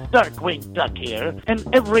 citizens. Darkwing Duck here. And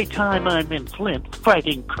every time I'm in Flint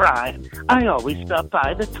fighting crime, I always stop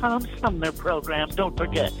by the Tom Sumner Program. Don't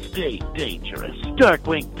forget, stay dangerous.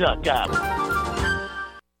 Darkwing Duck out.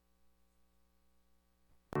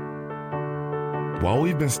 While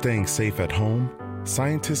we've been staying safe at home,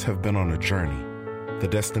 scientists have been on a journey. The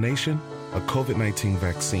destination? A COVID-19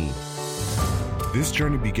 vaccine. This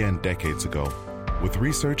journey began decades ago with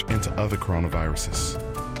research into other coronaviruses.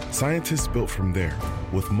 Scientists built from there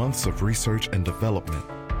with months of research and development,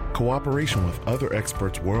 cooperation with other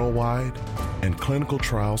experts worldwide, and clinical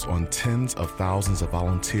trials on tens of thousands of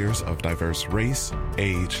volunteers of diverse race,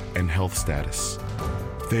 age, and health status.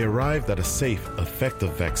 They arrived at a safe,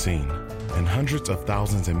 effective vaccine, and hundreds of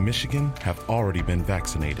thousands in Michigan have already been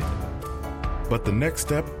vaccinated. But the next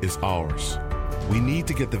step is ours. We need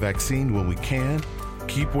to get the vaccine when we can,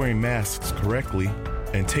 keep wearing masks correctly,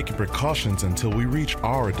 and taking precautions until we reach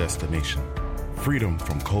our destination, freedom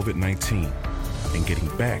from COVID-19, and getting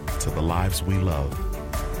back to the lives we love.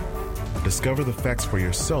 Discover the facts for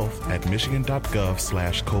yourself at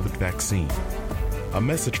michigan.gov/COVID vaccine. A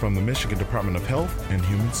message from the Michigan Department of Health and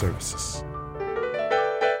Human Services.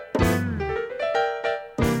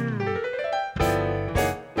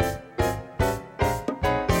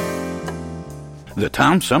 The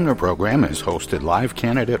Tom Sumner Program has hosted live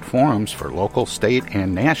candidate forums for local, state,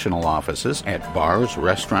 and national offices at bars,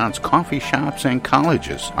 restaurants, coffee shops, and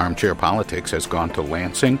colleges. Armchair Politics has gone to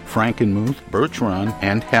Lansing, Frankenmuth, Birch Run,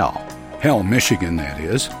 and Hell, Michigan, that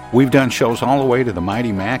is. We've done shows all the way to the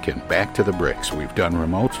Mighty Mac and back to the Bricks. We've done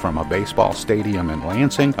remotes from a baseball stadium in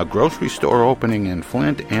Lansing, a grocery store opening in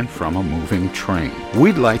Flint, and from a moving train.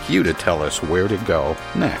 We'd like you to tell us where to go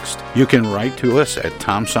next. You can write to us at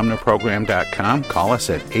TomSumnerProgram.com, call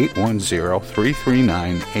us at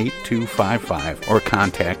 810-339-8255, or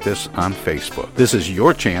contact us on Facebook. This is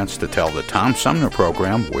your chance to tell the Tom Sumner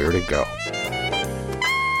Program where to go.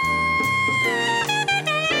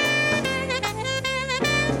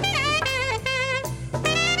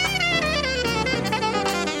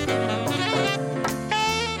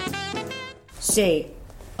 Say,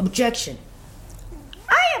 objection.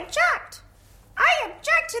 I object. I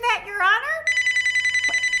object to that, Your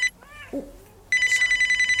Honor.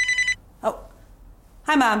 Oh,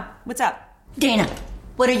 hi, Mom. What's up? Dana,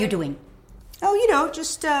 what are you doing? Oh,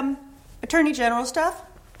 just, Attorney General stuff.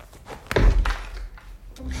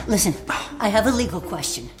 Listen, I have a legal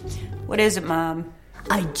question. What is it, Mom?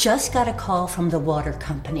 I just got a call from the water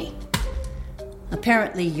company.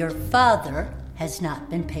 Apparently, your father has not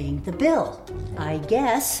been paying the bill. I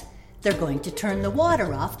guess they're going to turn the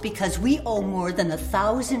water off because we owe more than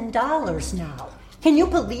 $1,000 now. Can you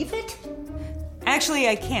believe it? Actually,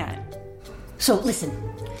 I can't. So listen,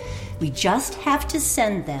 we just have to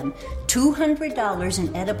send them $200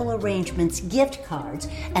 in Edible Arrangements gift cards,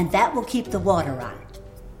 and that will keep the water on.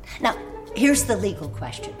 Now, here's the legal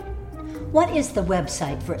question. What is the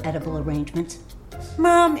website for Edible Arrangements?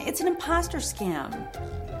 Mom, it's an imposter scam.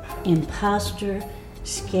 Imposter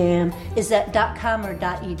scam. Is that .com or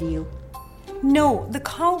 .edu? No, the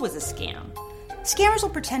call was a scam. Scammers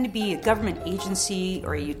will pretend to be a government agency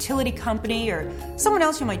or a utility company or someone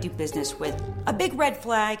else you might do business with. A big red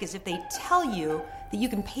flag is if they tell you that you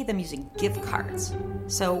can pay them using gift cards.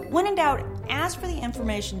 So when in doubt, ask for the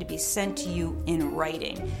information to be sent to you in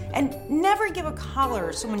writing. And never give a caller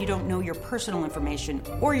or someone you don't know your personal information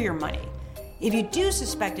or your money. If you do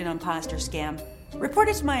suspect an imposter scam, report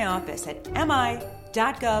it to my office at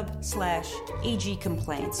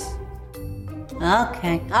mi.gov/agcomplaints.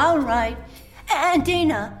 Okay, all right. And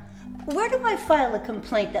Dana, where do I file a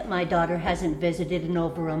complaint that my daughter hasn't visited in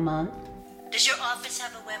over a month? Does your office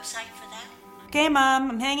have a website for that? Okay,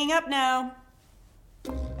 Mom, I'm hanging up now.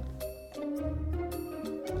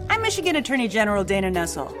 I'm Michigan Attorney General Dana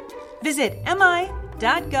Nessel. Visit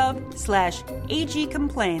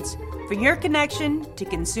mi.gov/agcomplaints for your connection to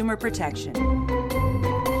consumer protection.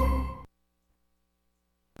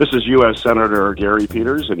 This is U.S. Senator Gary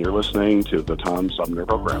Peters, and you're listening to the Tom Sumner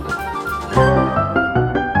Program.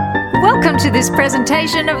 Welcome to this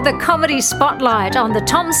presentation of the Comedy Spotlight on the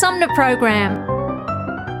Tom Sumner Program.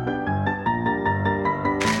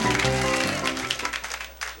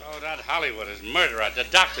 Oh, that Hollywood is murder. The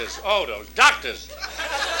doctors. Oh, those doctors.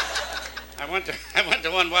 I went to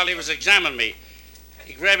one while he was examining me.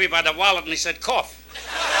 He grabbed me by the wallet and he said, cough.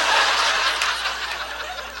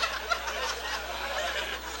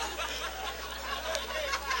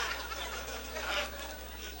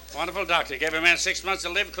 Wonderful doctor. Gave a man 6 months to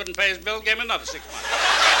live, couldn't pay his bill, gave him another 6 months.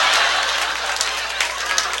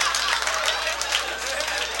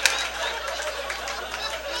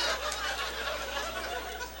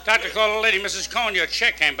 Doctor called a lady, Mrs. Cohn, your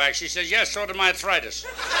check came back. She says, yes, so did my arthritis.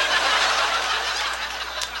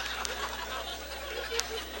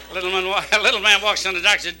 A little man walks in the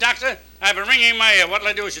doctor and says, Doctor, I have a ringing in my ear. What'll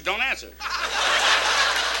I do? He said, don't answer.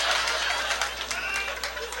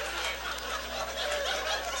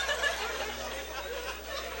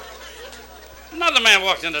 Another man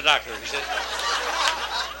walked in the doctor. He said,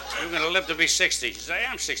 you're going to live to be 60. He said, I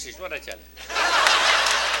am 60. What'd I tell you?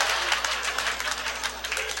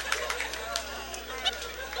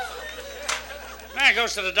 Man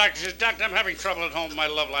goes to the doctor, says, Doctor, I'm having trouble at home with my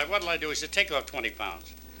love life. What'll I do? He said, take off 20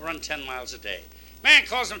 pounds. Run 10 miles a day. Man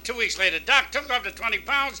calls him 2 weeks later. Doc, took off to 20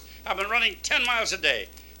 pounds. I've been running 10 miles a day.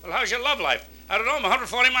 Well, how's your love life? I don't know. I'm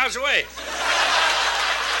 140 miles away.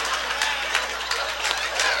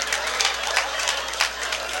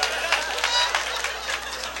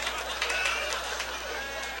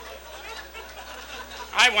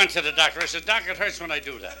 I went to the doctor. I said, Doc, it hurts when I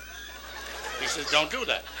do that. He says, don't do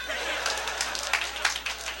that.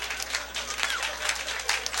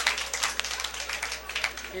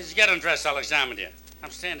 He says, get undressed, I'll examine you.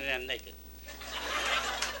 I'm standing there naked.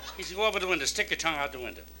 He said, go over the window, stick your tongue out the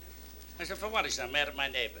window. I said, for what? He said, I'm mad at my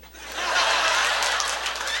neighbor.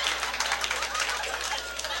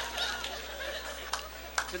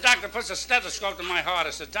 The doctor puts a stethoscope to my heart.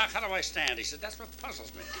 I said, Doc, how do I stand? He said, that's what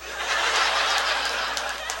puzzles me.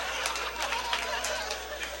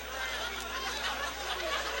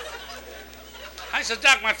 I said,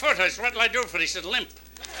 Doc, my foot hurts. What'll I do for it? He said, limp.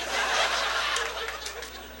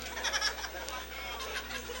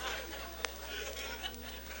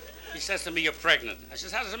 He says to me, you're pregnant. I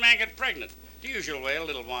says, how does a man get pregnant? The usual way, a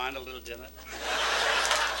little wine, a little dinner.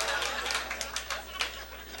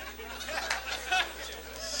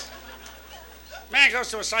 Man goes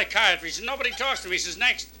to a psychiatrist. He says, nobody talks to me. He says,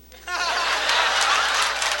 next.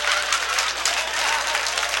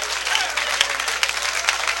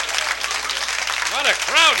 What a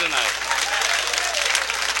crowd tonight.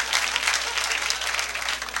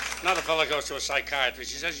 Another fellow goes to a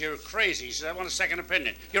psychiatrist. He says, you're crazy. He says, I want a second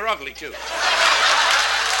opinion. You're ugly, too.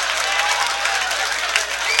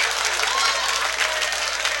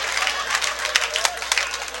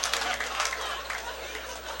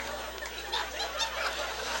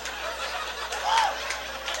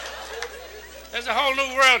 There's a whole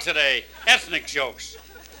new world today. Ethnic jokes.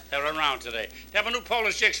 They're around today. They have a new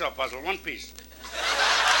Polish jigsaw puzzle, one piece.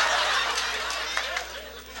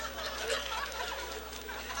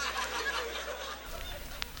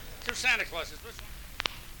 Two Santa Clauses. Which one?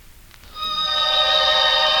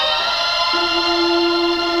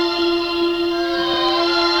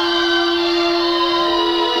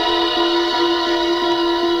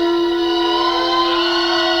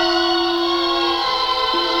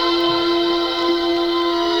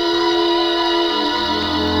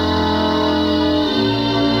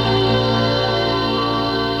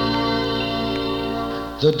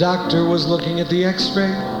 The doctor was looking at the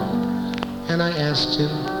x-ray, and I asked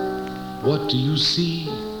him, what do you see?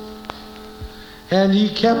 And he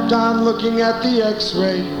kept on looking at the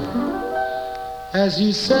x-ray as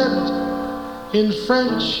he said in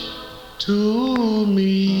French to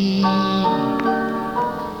me,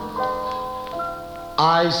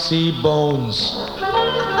 I see bones.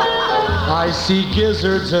 I see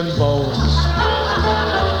gizzards and bones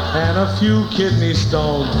and a few kidney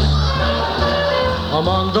stones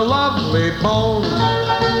among the lovely bones.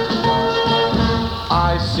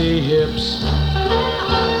 I see hips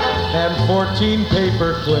and 14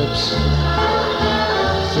 paper clips,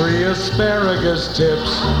 3 asparagus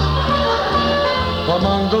tips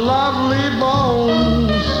among the lovely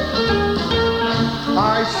bones.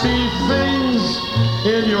 I see things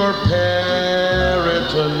in your peritoneum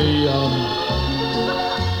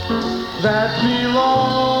that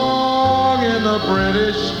belong in the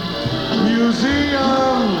British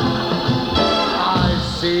Museum. I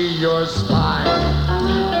see your spine,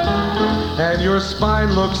 and your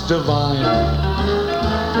spine looks divine.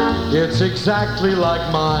 It's exactly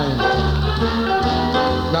like mine.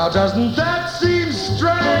 Now doesn't that seem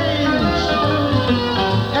strange?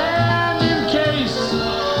 And in case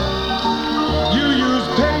you use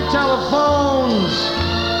pay telephones,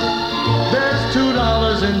 there's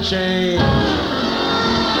 $2 in change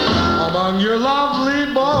among your lovely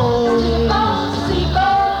bones.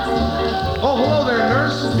 Oh, hello there,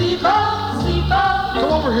 nurse.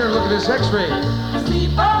 Come over here and look at this x-ray.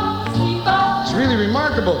 It's really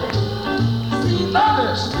remarkable. Look at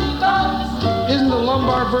this. Isn't the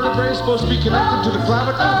lumbar vertebrae supposed to be connected to the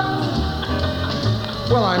clavicle?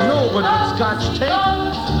 Well, I know, but with Scotch tape.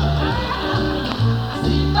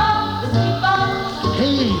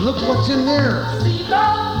 Hey, look what's in there.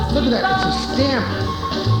 Look at that, it's a stamp.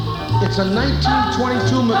 It's a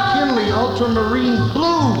 1922 McKinley Ultramarine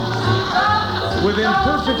Blue with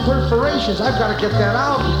imperfect perforations. I've got to get that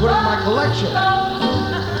out and put it in my collection.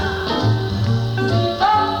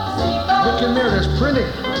 Look in there, there's printing.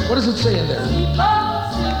 What does it say in there?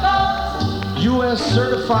 U.S.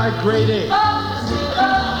 Certified Grade A.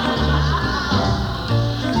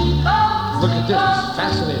 Look at this, it's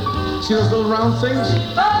fascinating. See those little round things?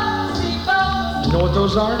 You know what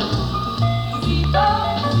those are?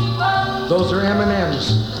 Those are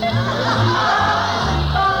M&Ms.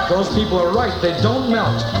 Those people are right. They don't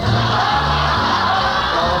melt.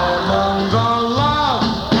 Among the lovely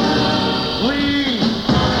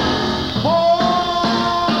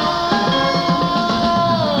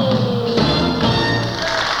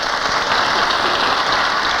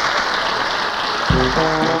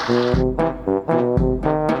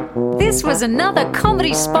This was is another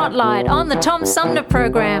comedy spotlight on the Tom Sumner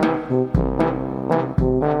Program.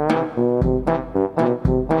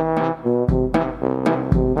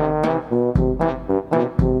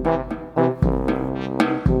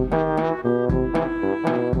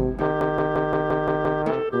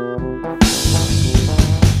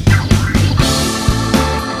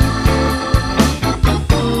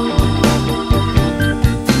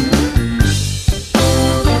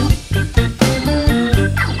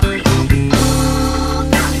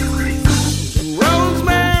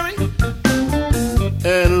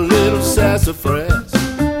 sassafras.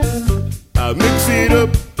 I mix it up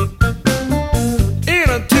in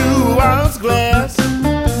a 2-ounce glass.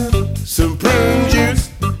 Some prune juice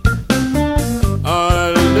on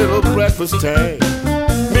a little breakfast tag.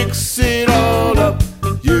 Mix it all up.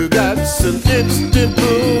 You got some instant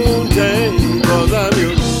poontang. 'Cause I'm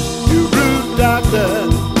your root doctor.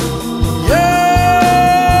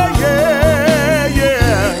 Yeah, yeah,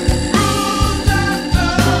 yeah.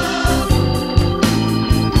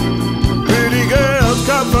 Pretty girls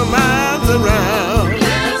come from miles around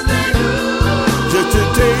just to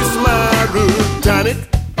taste my root tonic.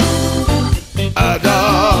 A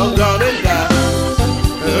doggone it now.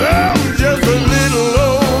 I'm just a little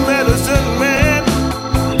old medicine man,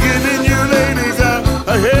 giving you ladies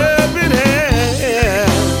a helping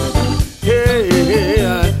hand. Hey, hey,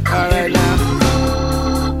 all right now.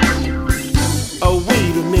 Oh,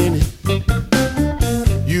 wait a minute.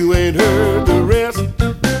 You ain't heard the rest.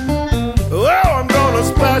 Oh, I'm gonna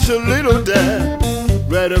splash a little dab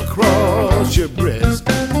right across your breast.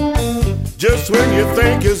 Just when you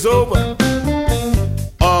think it's over,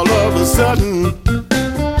 all of a sudden,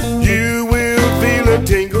 you will feel a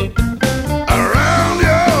tingle around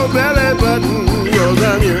your belly button. 'Cause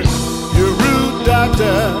I'm your root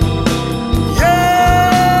doctor.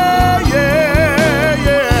 Yeah, yeah,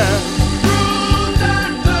 yeah.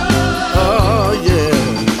 Oh, yeah.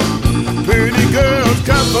 Pretty girls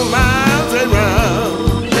come from miles around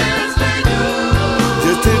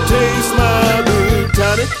just to taste my root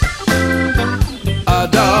tonic. A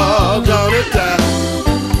doggone it time.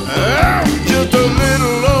 I'm just a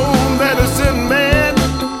little old medicine man,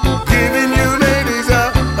 giving you ladies a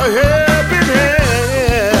helping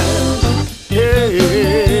hand.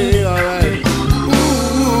 Hey, all right.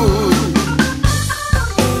 Ooh.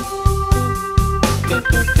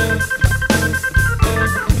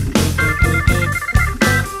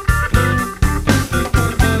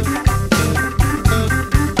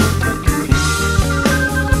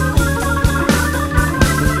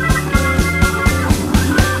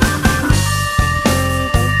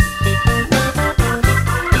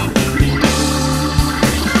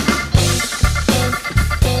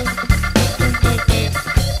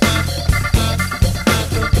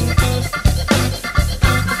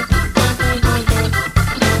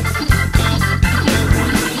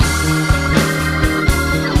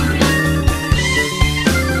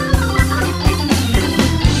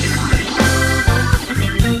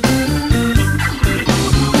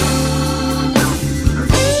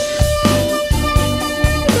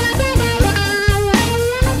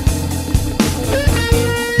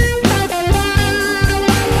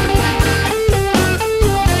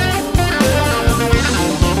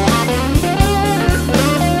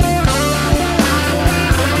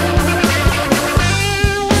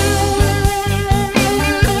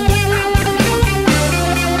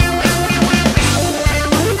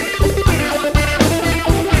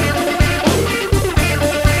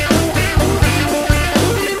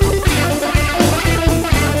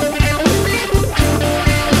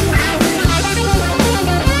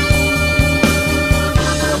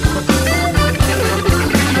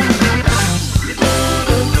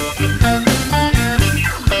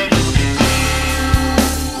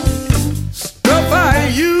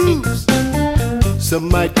 Some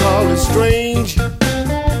might call it strange,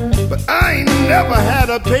 but I ain't never had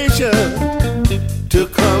a patient to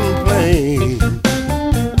complain.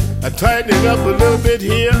 I tighten it up a little bit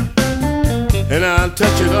here, and I'll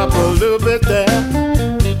touch it up a little bit there.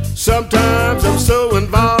 Sometimes I'm so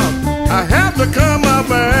involved, I have to come up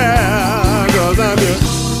there, 'cause I'm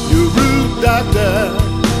your root doctor.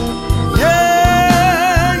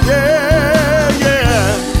 Yeah, yeah,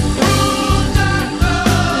 yeah.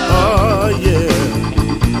 Oh, yeah.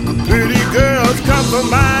 Pretty girls come from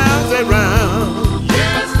miles around.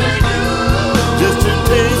 Yes, they do. Just to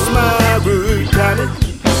taste my root tonic.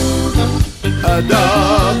 A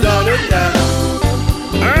doggone it now.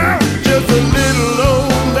 I'm just a little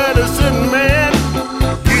old medicine man,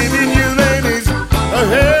 giving you ladies a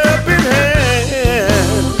helping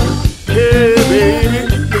hand. Hey, baby,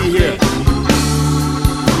 be here.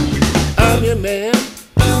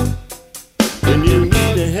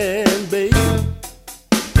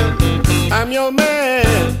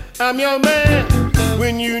 I'm your man,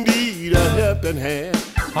 when you need a helping hand.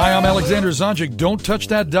 Hi, I'm Alexander Zonjic. Don't touch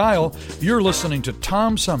that dial. You're listening to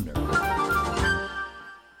Tom Sumner.